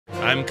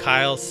I'm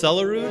Kyle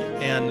Sellerud,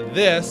 and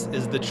this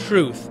is the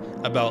truth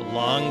about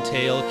long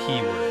tail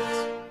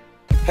keywords.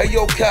 Hey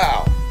yo,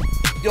 Kyle.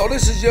 Yo,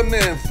 this is your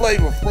man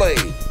Flavor Flav.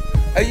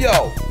 Hey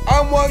yo,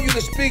 I want you to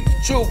speak the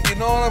truth, you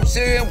know what I'm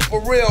saying?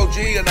 For real,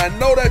 G, and I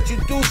know that you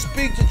do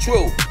speak the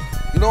truth.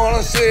 You know what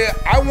I'm saying?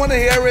 I want to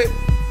hear it,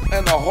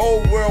 and the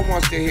whole world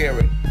wants to hear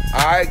it.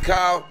 Alright,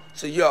 Kyle?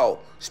 So yo,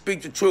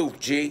 speak the truth,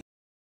 G.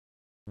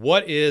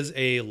 What is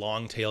a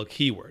long tail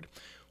keyword?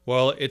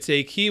 Well, it's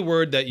a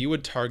keyword that you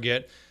would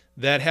target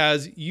that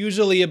has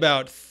usually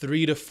about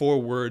 3 to 4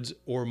 words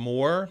or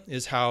more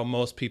is how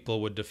most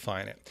people would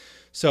define it.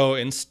 So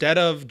instead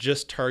of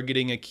just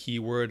targeting a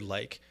keyword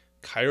like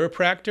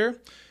chiropractor,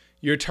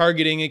 you're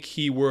targeting a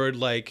keyword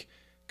like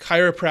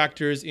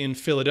chiropractors in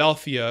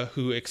Philadelphia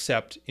who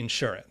accept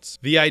insurance.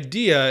 The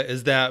idea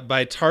is that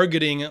by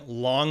targeting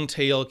long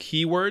tail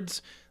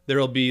keywords, there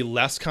will be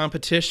less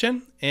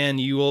competition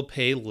and you will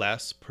pay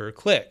less per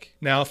click.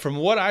 Now, from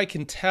what I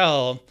can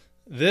tell,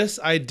 this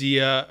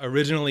idea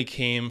originally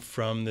came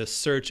from the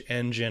search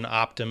engine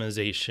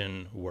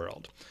optimization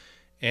world.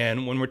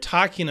 And when we're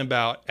talking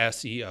about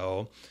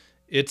SEO,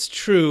 it's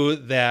true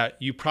that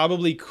you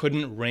probably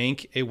couldn't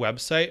rank a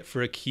website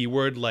for a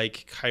keyword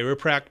like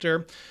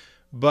chiropractor,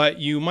 but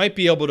you might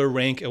be able to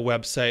rank a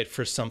website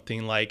for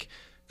something like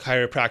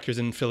chiropractors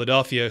in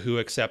Philadelphia who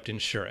accept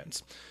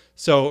insurance.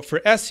 So for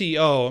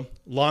SEO,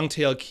 long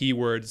tail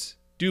keywords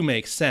do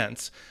make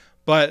sense,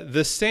 but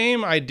the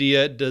same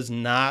idea does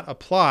not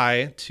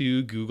apply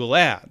to Google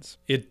Ads.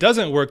 It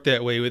doesn't work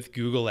that way with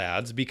Google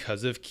Ads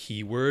because of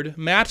keyword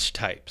match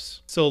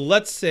types. So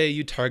let's say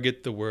you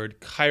target the word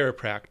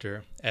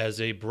chiropractor as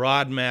a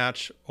broad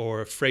match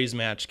or phrase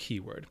match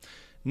keyword.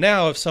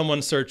 Now, if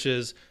someone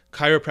searches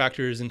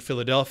chiropractors in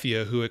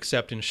Philadelphia who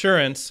accept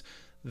insurance,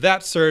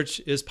 that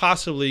search is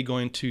possibly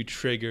going to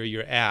trigger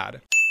your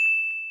ad.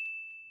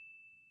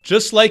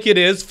 Just like it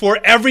is for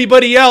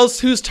everybody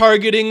else who's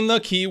targeting the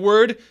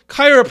keyword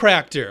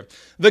chiropractor.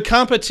 The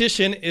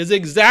competition is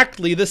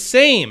exactly the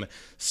same.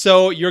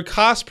 So your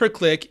cost per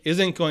click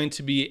isn't going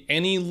to be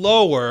any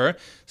lower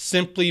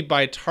simply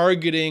by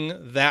targeting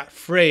that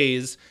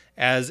phrase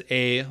as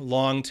a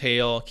long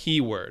tail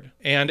keyword.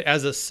 And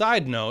as a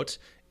side note,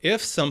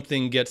 if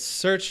something gets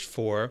searched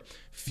for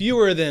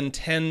fewer than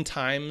 10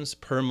 times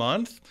per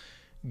month,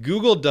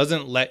 Google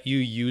doesn't let you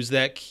use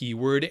that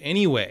keyword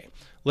anyway.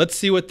 Let's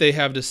see what they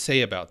have to say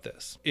about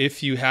this.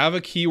 If you have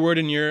a keyword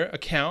in your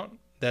account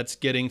that's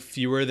getting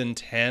fewer than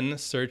 10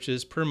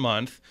 searches per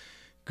month,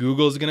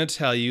 Google's going to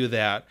tell you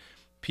that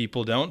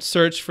people don't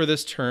search for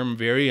this term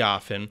very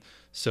often,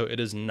 so it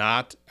is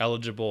not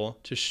eligible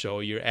to show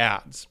your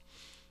ads.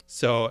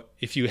 So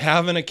if you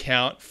have an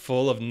account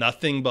full of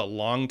nothing but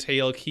long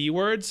tail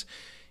keywords,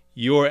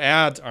 your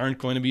ads aren't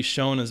going to be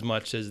shown as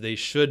much as they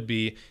should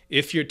be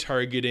if you're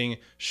targeting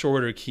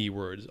shorter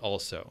keywords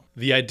also.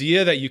 The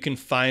idea that you can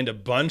find a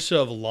bunch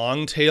of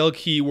long tail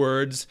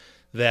keywords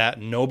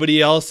that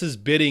nobody else is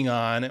bidding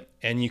on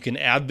and you can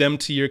add them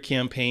to your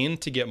campaign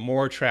to get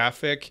more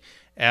traffic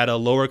at a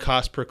lower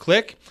cost per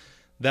click,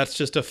 that's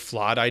just a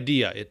flawed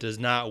idea. It does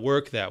not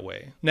work that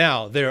way.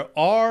 Now, there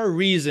are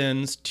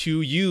reasons to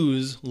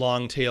use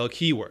long tail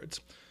keywords.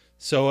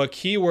 So a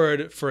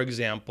keyword, for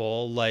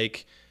example,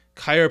 like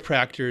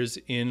chiropractors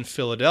in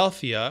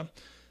Philadelphia,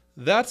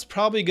 that's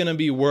probably going to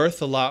be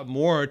worth a lot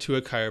more to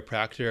a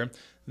chiropractor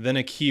than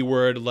a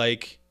keyword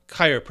like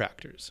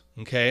chiropractors,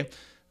 okay?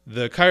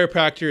 The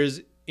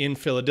chiropractors in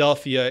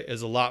Philadelphia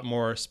is a lot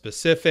more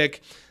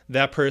specific.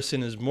 That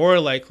person is more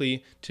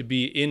likely to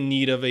be in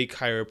need of a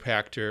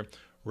chiropractor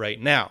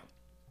right now.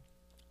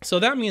 So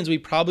that means we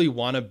probably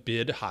want to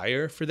bid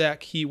higher for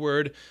that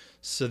keyword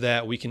so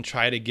that we can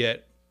try to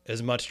get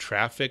as much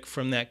traffic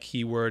from that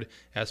keyword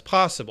as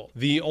possible.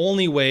 The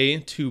only way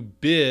to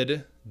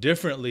bid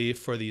differently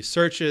for these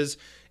searches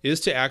is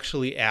to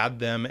actually add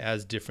them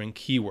as different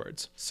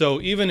keywords.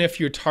 So even if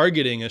you're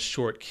targeting a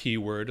short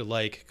keyword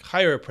like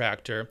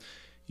chiropractor,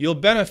 you'll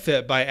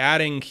benefit by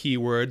adding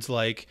keywords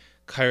like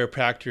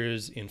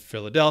chiropractors in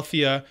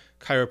Philadelphia,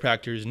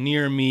 chiropractors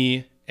near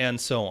me, and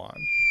so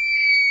on.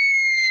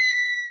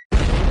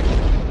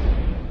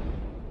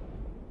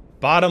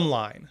 Bottom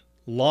line,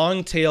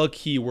 long tail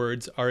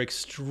keywords are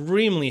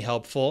extremely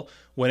helpful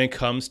when it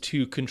comes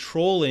to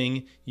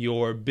controlling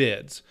your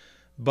bids,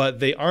 but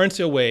they aren't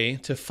a way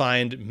to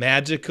find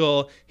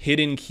magical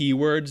hidden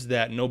keywords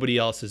that nobody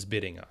else is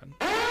bidding on.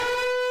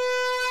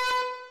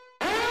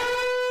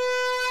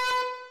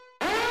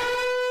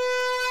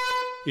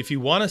 If you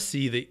want to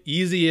see the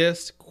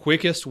easiest,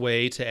 quickest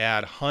way to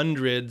add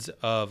hundreds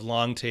of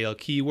long tail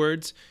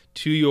keywords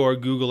to your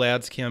Google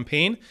Ads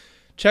campaign,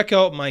 check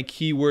out my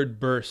Keyword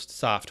Burst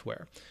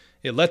software.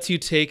 It lets you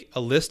take a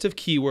list of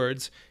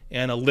keywords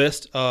and a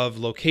list of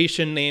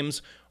location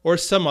names or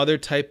some other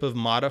type of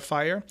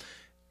modifier,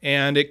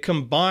 and it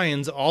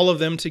combines all of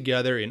them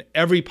together in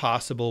every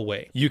possible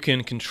way. You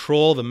can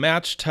control the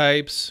match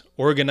types,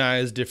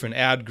 organize different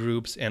ad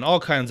groups, and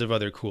all kinds of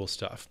other cool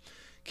stuff.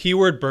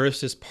 Keyword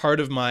Burst is part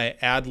of my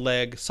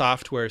AdLeg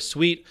software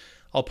suite.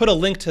 I'll put a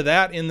link to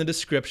that in the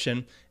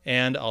description,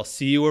 and I'll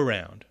see you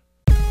around.